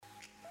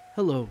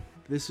Hello,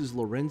 this is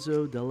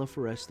Lorenzo Della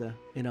Foresta,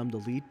 and I'm the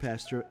lead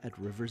pastor at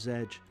River's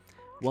Edge.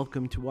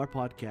 Welcome to our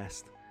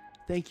podcast.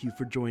 Thank you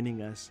for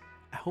joining us.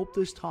 I hope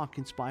this talk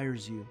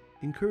inspires you,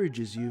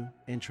 encourages you,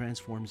 and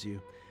transforms you.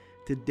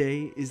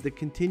 Today is the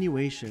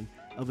continuation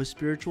of a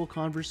spiritual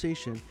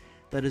conversation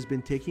that has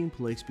been taking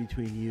place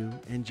between you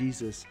and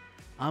Jesus.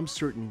 I'm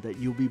certain that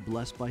you'll be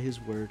blessed by His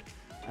Word,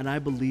 and I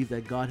believe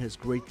that God has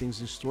great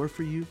things in store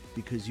for you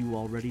because you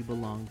already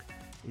belong.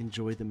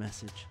 Enjoy the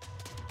message.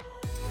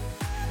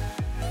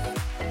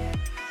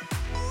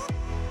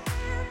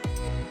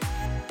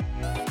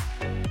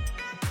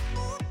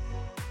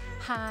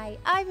 Hi,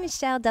 I'm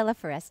Michelle Della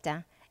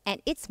Foresta,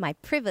 and it's my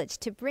privilege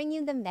to bring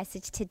you the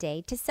message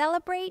today to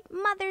celebrate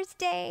Mother's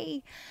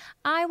Day.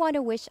 I want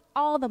to wish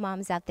all the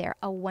moms out there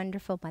a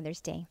wonderful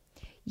Mother's Day.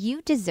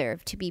 You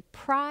deserve to be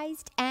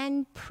prized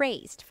and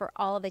praised for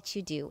all that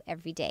you do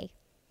every day.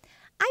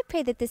 I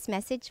pray that this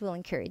message will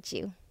encourage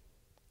you.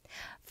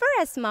 For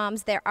us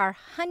moms, there are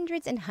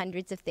hundreds and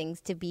hundreds of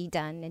things to be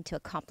done and to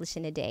accomplish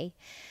in a day.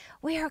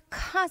 We are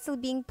constantly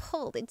being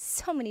pulled in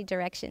so many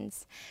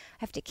directions. I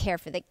have to care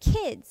for the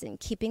kids and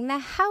keeping the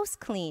house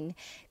clean,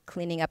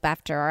 cleaning up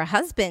after our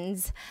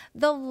husbands,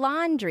 the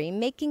laundry,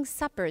 making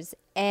suppers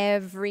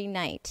every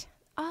night,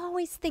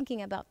 always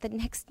thinking about the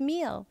next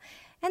meal.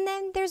 And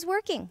then there's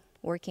working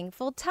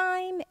full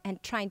time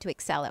and trying to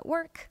excel at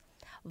work,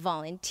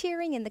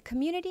 volunteering in the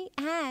community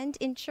and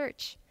in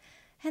church.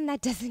 And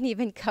that doesn't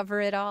even cover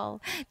it all,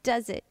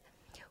 does it?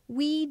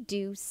 We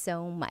do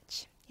so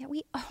much, yet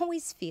we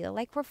always feel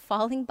like we're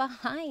falling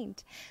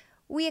behind.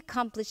 We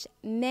accomplish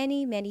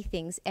many, many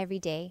things every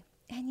day,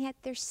 and yet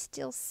there's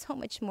still so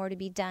much more to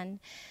be done.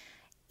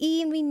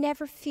 And we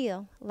never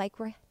feel like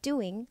we're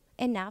doing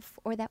enough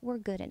or that we're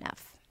good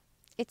enough.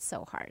 It's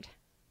so hard.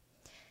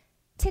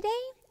 Today,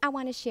 I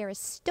want to share a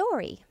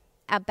story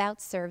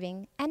about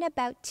serving and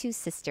about two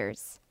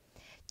sisters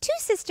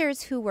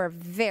who were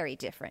very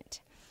different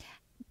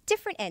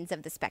ends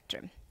of the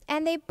spectrum,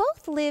 and they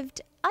both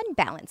lived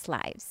unbalanced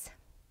lives.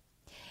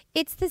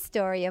 It's the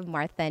story of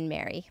Martha and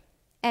Mary,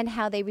 and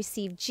how they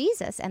received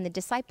Jesus and the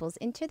disciples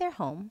into their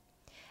home,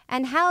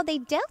 and how they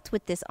dealt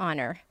with this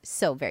honor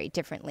so very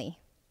differently.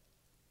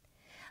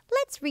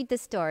 Let's read the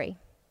story.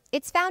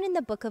 It's found in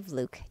the book of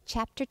Luke,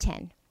 chapter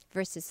 10,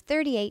 verses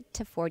 38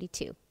 to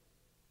 42.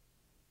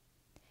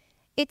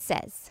 It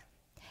says,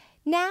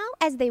 "Now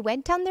as they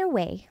went on their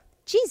way,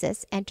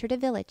 Jesus entered a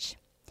village.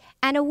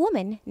 And a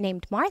woman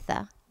named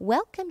Martha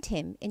welcomed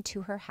him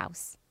into her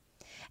house.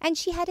 And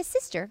she had a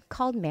sister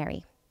called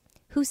Mary,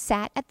 who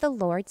sat at the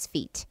Lord's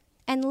feet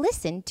and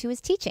listened to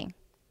his teaching.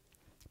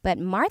 But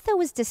Martha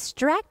was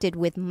distracted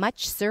with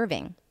much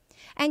serving,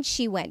 and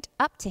she went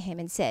up to him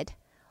and said,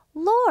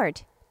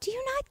 'Lord, do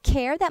you not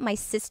care that my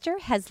sister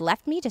has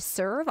left me to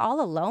serve all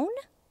alone?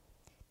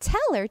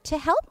 Tell her to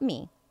help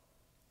me.'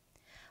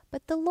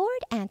 But the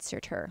Lord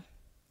answered her,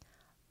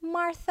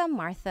 'Martha,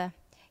 Martha,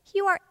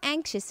 you are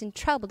anxious and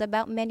troubled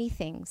about many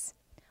things,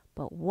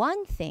 but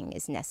one thing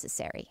is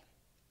necessary.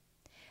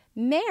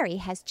 Mary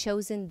has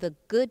chosen the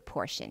good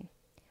portion,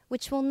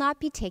 which will not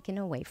be taken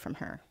away from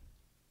her.'"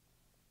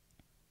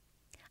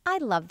 I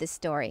love this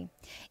story.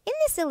 In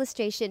this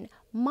illustration,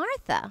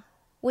 Martha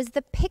was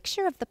the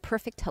picture of the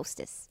perfect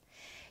hostess.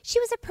 She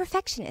was a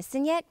perfectionist,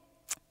 and yet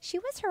she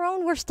was her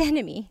own worst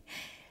enemy.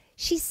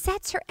 She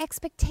sets her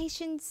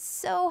expectations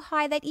so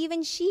high that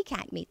even she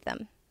can't meet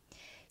them.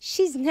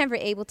 She's never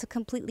able to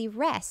completely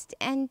rest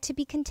and to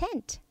be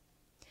content.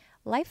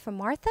 Life for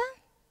Martha,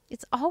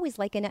 it's always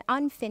like an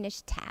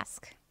unfinished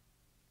task.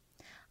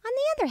 On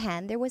the other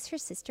hand, there was her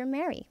sister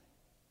Mary.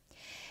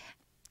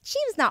 She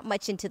was not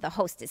much into the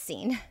hostess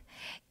scene.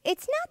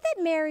 It's not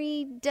that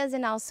Mary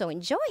doesn't also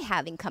enjoy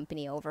having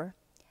company over,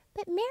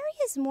 but Mary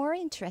is more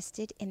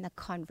interested in the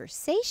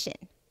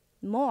conversation,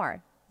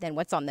 more than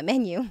what's on the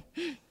menu.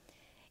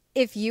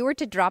 If you were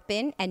to drop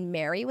in and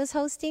Mary was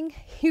hosting,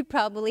 you'd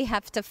probably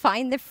have to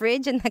find the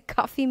fridge and the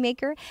coffee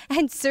maker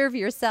and serve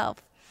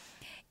yourself.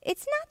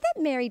 It's not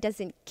that Mary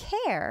doesn't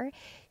care.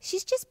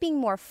 She's just being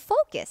more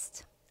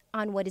focused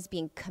on what is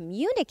being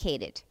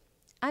communicated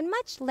and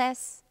much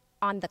less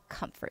on the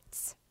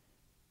comforts.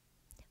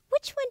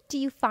 Which one do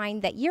you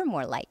find that you're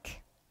more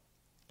like?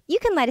 You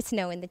can let us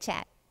know in the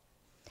chat.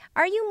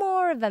 Are you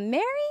more of a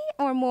Mary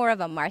or more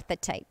of a Martha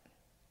type?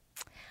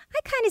 I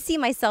kind of see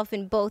myself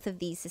in both of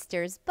these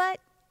sisters, but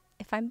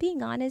if I'm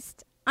being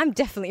honest, I'm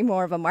definitely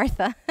more of a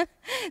Martha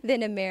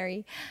than a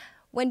Mary.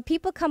 When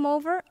people come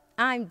over,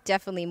 I'm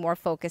definitely more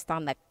focused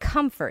on the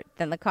comfort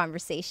than the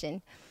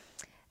conversation.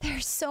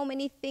 There's so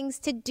many things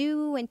to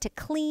do and to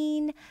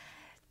clean.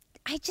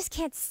 I just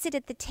can't sit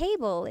at the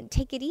table and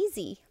take it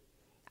easy.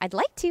 I'd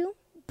like to,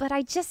 but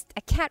I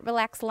can't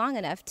relax long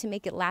enough to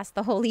make it last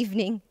the whole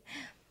evening.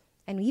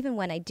 And even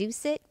when I do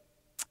sit,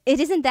 it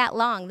isn't that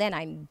long, then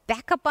I'm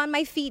back up on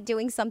my feet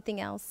doing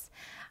something else,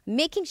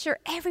 making sure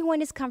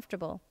everyone is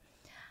comfortable.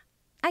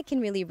 I can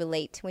really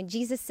relate when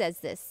Jesus says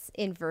this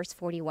in verse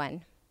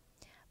 41.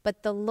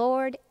 But the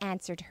Lord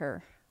answered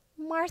her,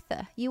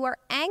 "Martha, you are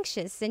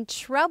anxious and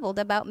troubled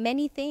about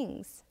many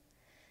things."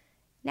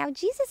 Now,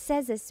 Jesus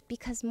says this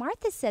because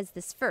Martha says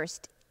this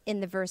first in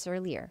the verse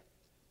earlier.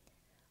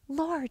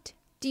 Lord,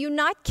 do you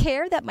not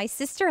care that my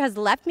sister has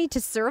left me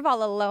to serve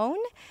all alone?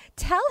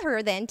 Tell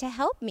her then to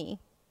help me.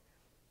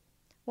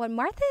 What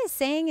Martha is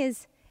saying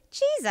is,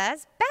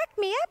 Jesus, back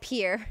me up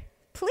here.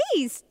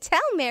 Please tell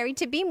Mary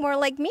to be more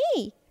like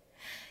me.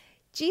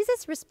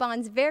 Jesus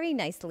responds very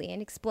nicely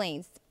and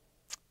explains,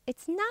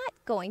 it's not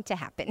going to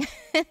happen.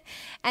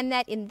 And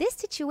that in this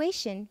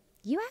situation,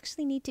 you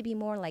actually need to be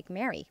more like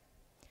Mary.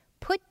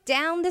 Put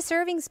down the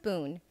serving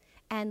spoon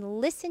and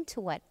listen to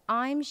what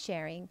I'm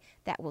sharing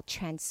that will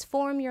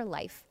transform your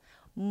life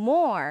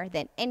more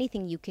than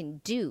anything you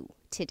can do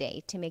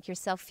today to make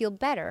yourself feel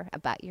better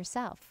about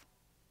yourself.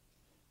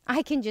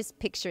 I can just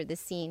picture the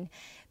scene.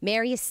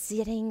 Mary is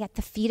sitting at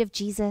the feet of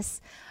Jesus.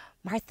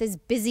 Martha's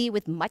busy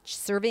with much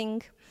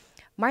serving.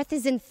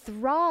 Martha's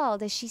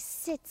enthralled as she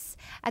sits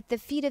at the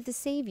feet of the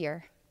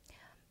Savior.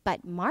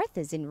 But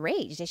Martha's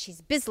enraged as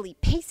she's busily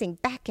pacing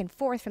back and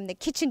forth from the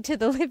kitchen to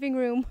the living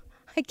room.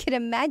 I can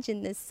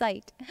imagine this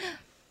sight.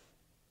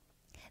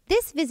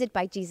 This visit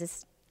by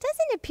Jesus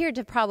doesn't appear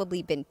to have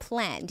probably been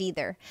planned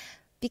either.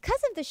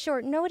 Because of the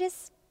short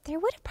notice, there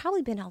would have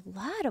probably been a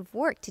lot of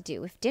work to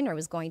do if dinner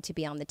was going to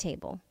be on the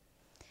table.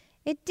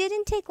 It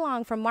didn't take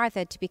long for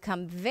Martha to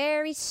become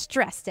very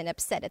stressed and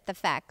upset at the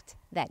fact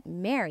that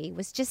Mary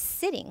was just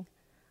sitting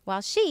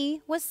while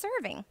she was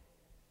serving.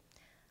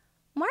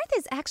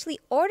 Martha's actually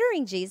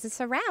ordering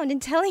Jesus around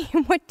and telling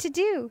him what to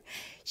do.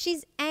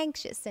 She's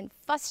anxious and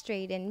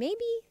frustrated and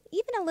maybe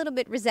even a little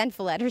bit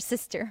resentful at her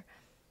sister.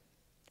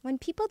 When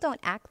people don't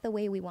act the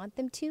way we want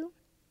them to,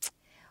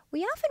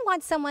 we often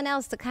want someone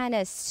else to kind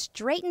of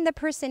straighten the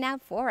person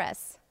out for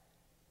us.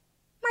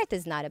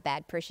 Martha's not a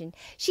bad person.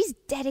 She's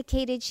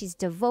dedicated, she's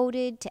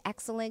devoted to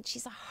excellence,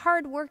 she's a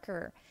hard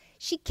worker.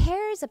 She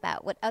cares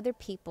about what other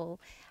people,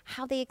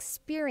 how they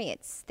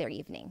experience their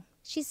evening.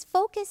 She's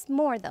focused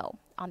more, though,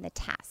 on the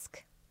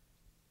task.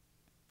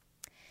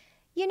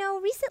 You know,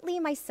 recently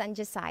my son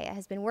Josiah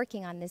has been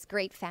working on this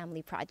great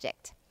family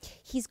project.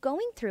 He's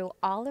going through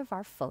all of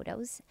our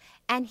photos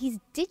and he's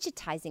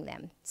digitizing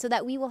them so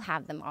that we will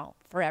have them all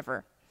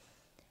forever.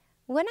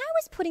 When I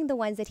was putting the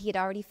ones that he had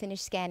already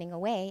finished scanning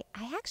away,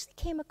 I actually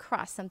came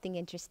across something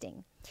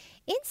interesting.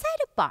 Inside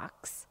a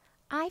box,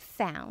 I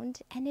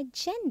found an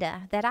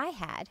agenda that I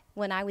had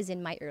when I was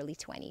in my early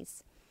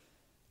 20s.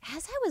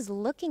 As I was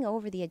looking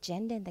over the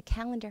agenda and the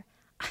calendar,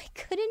 I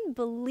couldn't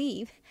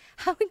believe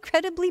how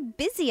incredibly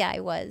busy I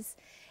was.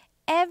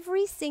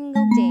 Every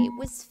single day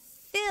was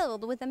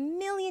filled with a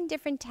million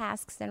different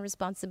tasks and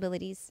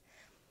responsibilities.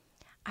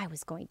 I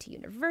was going to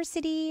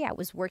university, I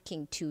was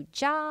working 2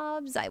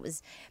 jobs, I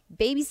was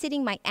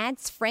babysitting my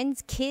aunt's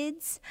friends'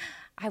 kids,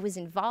 I was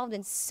involved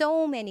in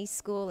so many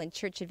school and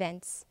church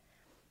events.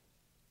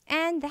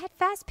 And that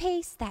fast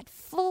pace, that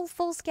full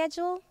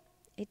schedule,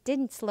 it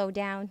didn't slow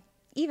down.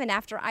 Even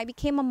after I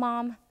became a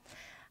mom,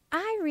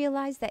 I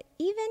realized that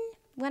even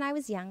when I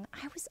was young,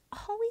 I was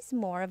always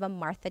more of a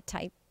Martha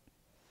type.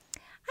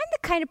 I'm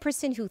the kind of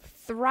person who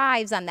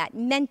thrives on that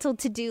mental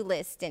to-do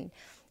list, and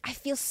I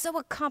feel so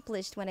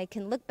accomplished when I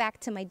can look back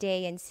to my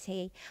day and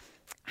say,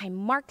 I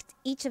marked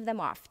each of them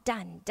off,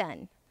 done.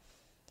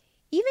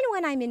 Even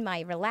when I'm in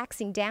my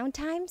relaxing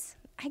downtimes,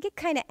 I get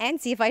kind of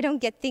antsy if I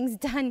don't get things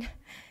done.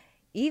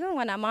 Even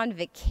when I'm on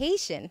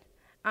vacation,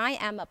 I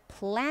am a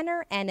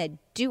planner and a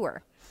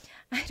doer.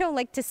 I don't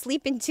like to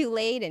sleep in too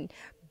late and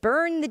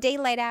burn the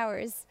daylight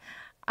hours.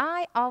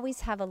 I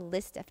always have a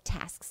list of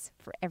tasks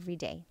for every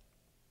day.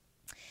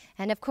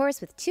 And of course,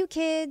 with 2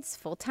 kids,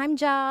 full-time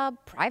job,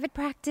 private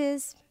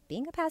practice,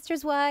 being a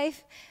pastor's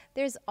wife,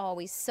 there's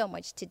always so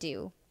much to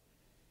do.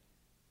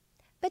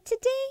 But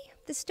today,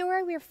 the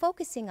story we're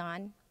focusing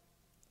on,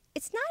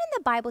 it's not in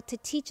the Bible to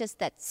teach us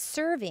that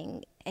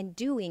serving and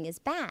doing is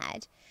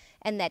bad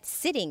and that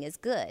sitting is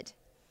good.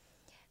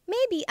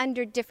 Maybe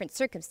under different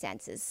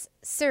circumstances,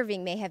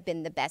 serving may have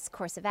been the best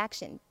course of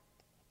action.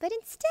 But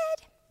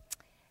instead,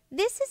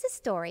 this is a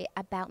story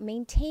about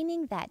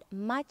maintaining that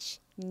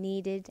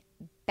much-needed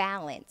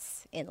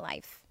balance in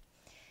life.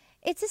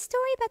 It's a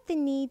story about the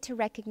need to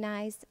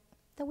recognize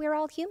that we're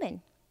all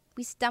human.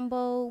 We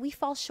stumble, we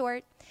fall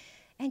short,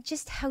 and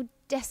just how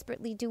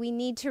desperately do we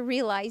need to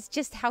realize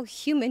just how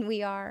human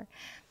we are.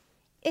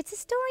 It's a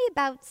story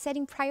about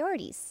setting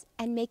priorities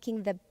and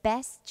making the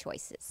best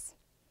choices.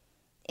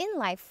 In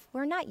life,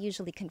 we're not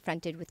usually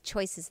confronted with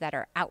choices that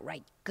are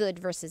outright good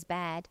versus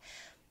bad.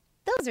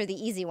 Those are the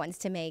easy ones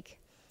to make.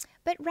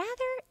 But rather,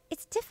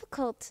 it's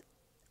difficult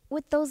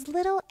with those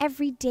little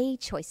everyday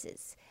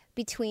choices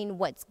between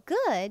what's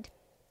good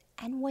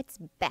and what's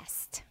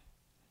best.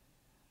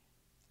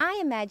 I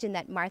imagine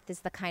that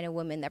Martha's the kind of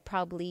woman that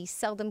probably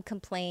seldom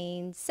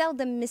complained,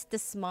 seldom missed the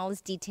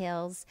smallest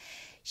details.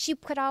 She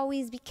could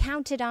always be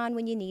counted on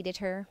when you needed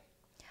her.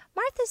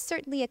 Martha's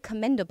certainly a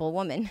commendable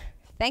woman.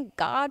 Thank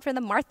God for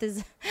the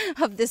Marthas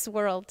of this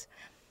world.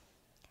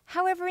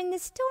 However, in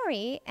this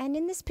story, and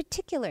in this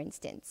particular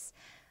instance,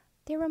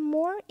 there are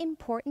more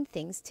important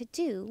things to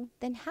do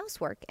than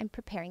housework and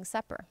preparing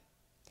supper.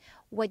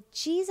 What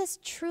Jesus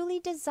truly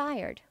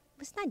desired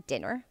was not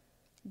dinner,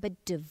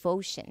 but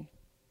devotion.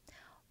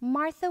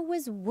 Martha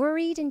was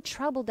worried and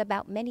troubled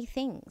about many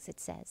things, it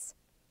says.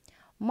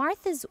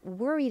 Martha's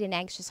worried and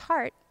anxious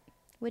heart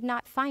would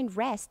not find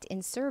rest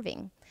in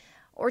serving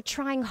or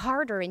trying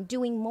harder and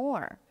doing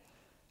more,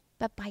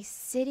 but by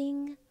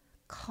sitting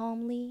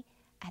calmly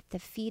at the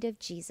feet of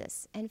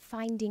Jesus and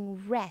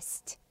finding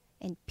rest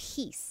and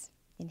peace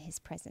in his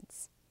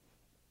presence.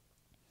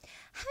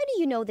 How do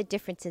you know the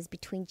differences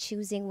between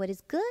choosing what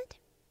is good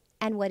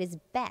and what is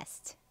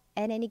best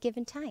at any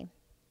given time?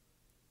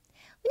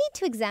 We need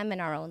to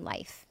examine our own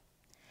life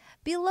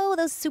below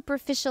the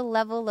superficial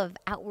level of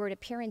outward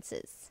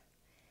appearances.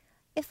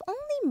 If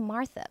only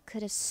Martha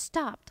could have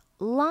stopped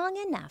long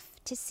enough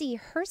to see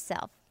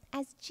herself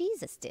as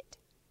Jesus did,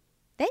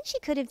 then she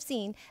could have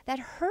seen that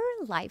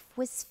her life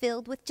was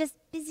filled with just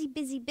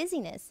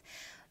busyness,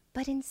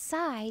 but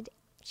inside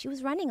she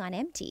was running on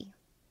empty.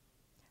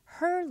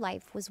 Her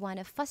life was one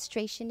of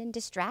frustration and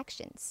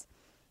distractions.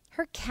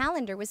 Her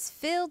calendar was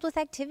filled with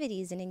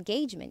activities and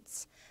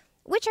engagements,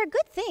 which are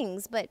good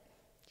things, but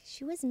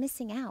she was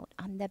missing out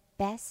on the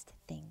best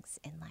things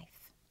in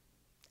life.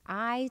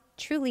 I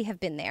truly have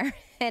been there,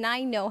 and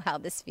I know how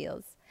this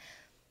feels.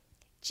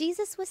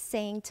 Jesus was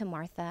saying to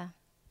Martha,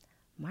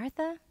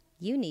 Martha,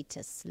 you need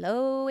to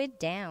slow it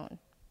down.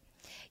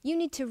 You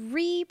need to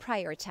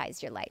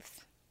reprioritize your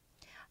life.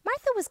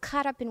 Martha was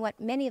caught up in what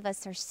many of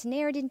us are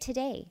snared in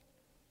today.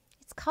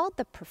 It's called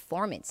the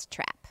performance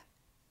trap.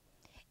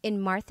 In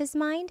Martha's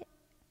mind,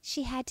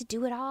 she had to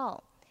do it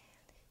all.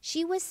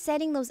 She was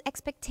setting those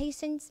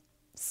expectations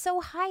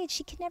so high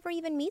she could never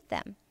even meet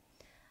them.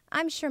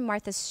 I'm sure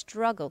Martha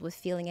struggled with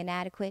feeling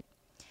inadequate.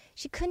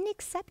 She couldn't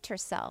accept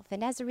herself,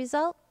 and as a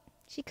result,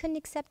 she couldn't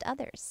accept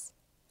others.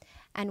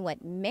 And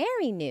what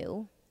Mary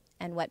knew,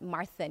 and what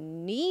Martha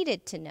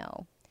needed to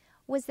know,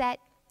 was that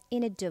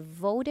in a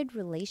devoted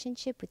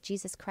relationship with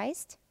Jesus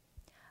Christ,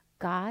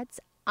 God's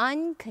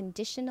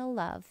unconditional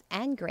love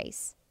and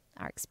grace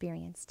are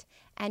experienced,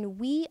 and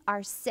we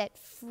are set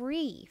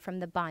free from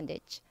the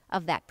bondage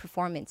of that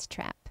performance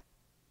trap.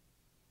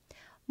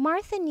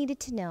 Martha needed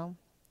to know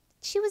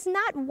she was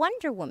not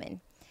Wonder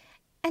Woman,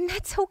 and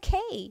that's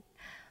okay.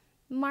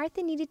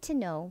 Martha needed to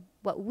know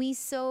what we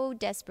so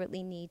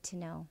desperately need to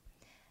know,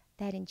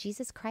 that in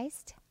Jesus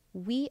Christ,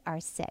 we are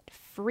set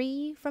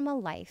free from a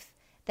life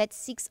that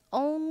seeks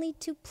only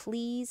to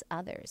please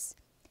others,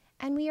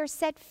 and we are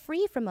set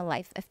free from a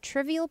life of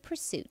trivial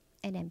pursuit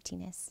and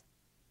emptiness.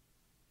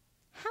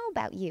 How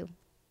about you?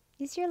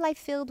 Is your life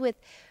filled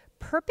with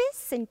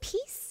purpose and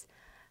peace?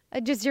 Or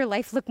does your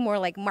life look more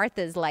like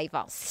Martha's life,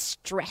 all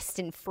stressed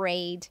and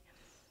frayed?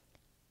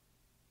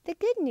 The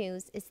good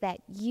news is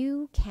that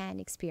you can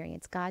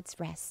experience God's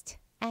rest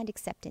and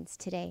acceptance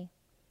today.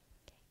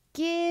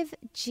 Give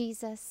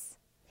Jesus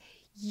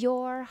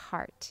your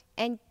heart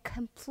and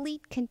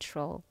complete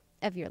control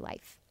of your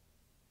life.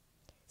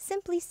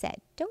 Simply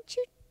said, don't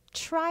you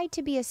try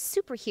to be a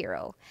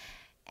superhero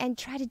and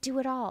try to do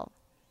it all,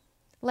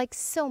 like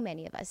so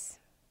many of us,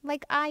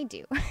 like I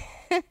do.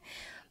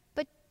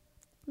 But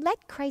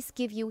let Christ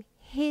give you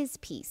his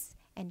peace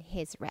and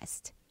his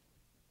rest.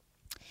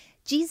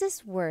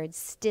 Jesus' words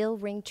still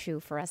ring true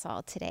for us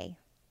all today.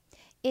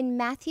 In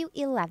Matthew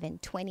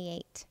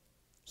 11:28,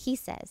 he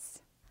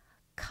says,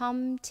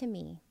 "Come to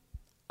me,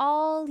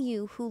 all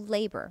you who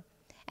labor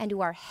and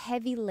who are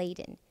heavy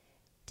laden,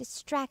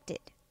 distracted,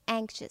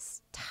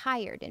 anxious,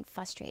 tired, and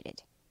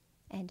frustrated,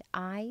 and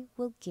I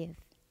will give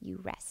you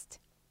rest."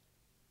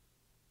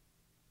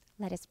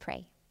 Let us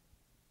pray.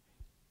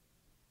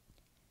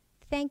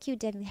 Thank you,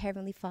 dear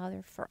Heavenly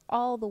Father, for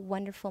all the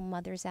wonderful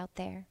mothers out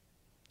there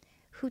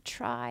who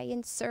try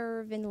and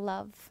serve and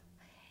love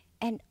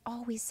and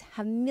always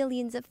have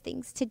millions of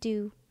things to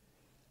do.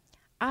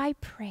 I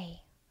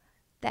pray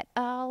that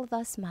all of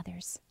us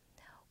mothers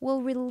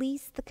will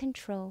release the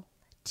control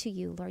to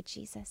you, Lord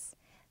Jesus,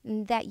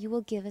 and that you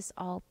will give us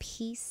all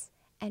peace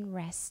and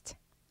rest,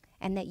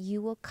 and that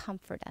you will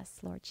comfort us,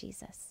 Lord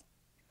Jesus.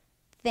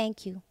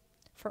 Thank you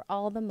for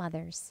all the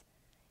mothers,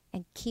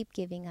 and keep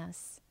giving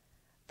us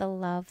the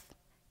love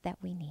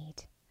that we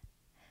need.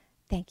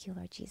 Thank you,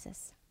 Lord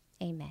Jesus.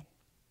 Amen.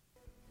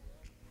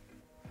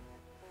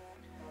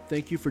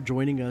 Thank you for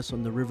joining us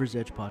on the River's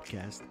Edge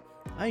podcast.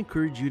 I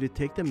encourage you to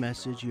take the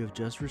message you have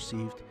just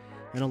received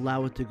and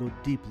allow it to go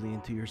deeply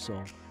into your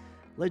soul.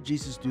 Let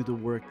Jesus do the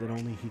work that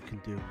only he can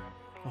do.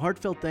 A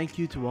heartfelt thank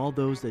you to all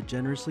those that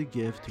generously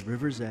give to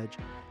River's Edge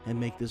and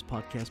make this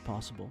podcast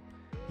possible.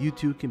 You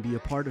too can be a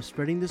part of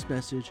spreading this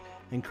message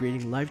and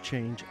creating life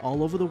change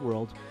all over the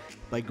world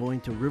by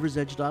going to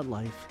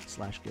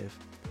riversedge.life/give.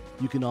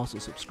 You can also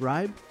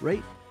subscribe,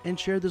 rate, and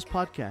share this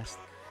podcast.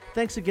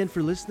 Thanks again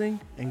for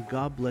listening, and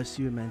God bless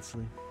you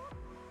immensely.